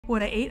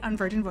What I ate on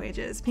Virgin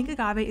Voyages. Pink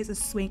Agave is a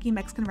swanky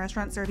Mexican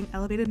restaurant serving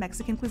elevated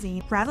Mexican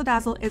cuisine. Razzle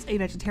Dazzle is a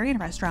vegetarian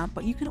restaurant,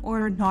 but you can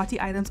order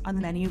naughty items on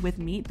the menu with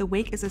meat. The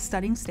Wake is a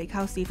stunning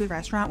steakhouse seafood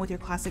restaurant with your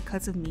classic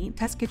cuts of meat.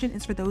 Test Kitchen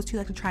is for those who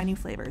like to try new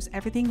flavors.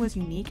 Everything was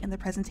unique and the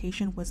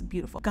presentation was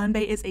beautiful.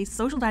 Gunbay is a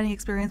social dining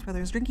experience where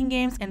there's drinking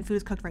games and food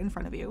is cooked right in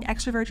front of you.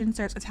 Extra Virgin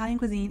serves Italian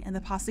cuisine and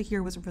the pasta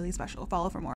here was really special. Follow for more.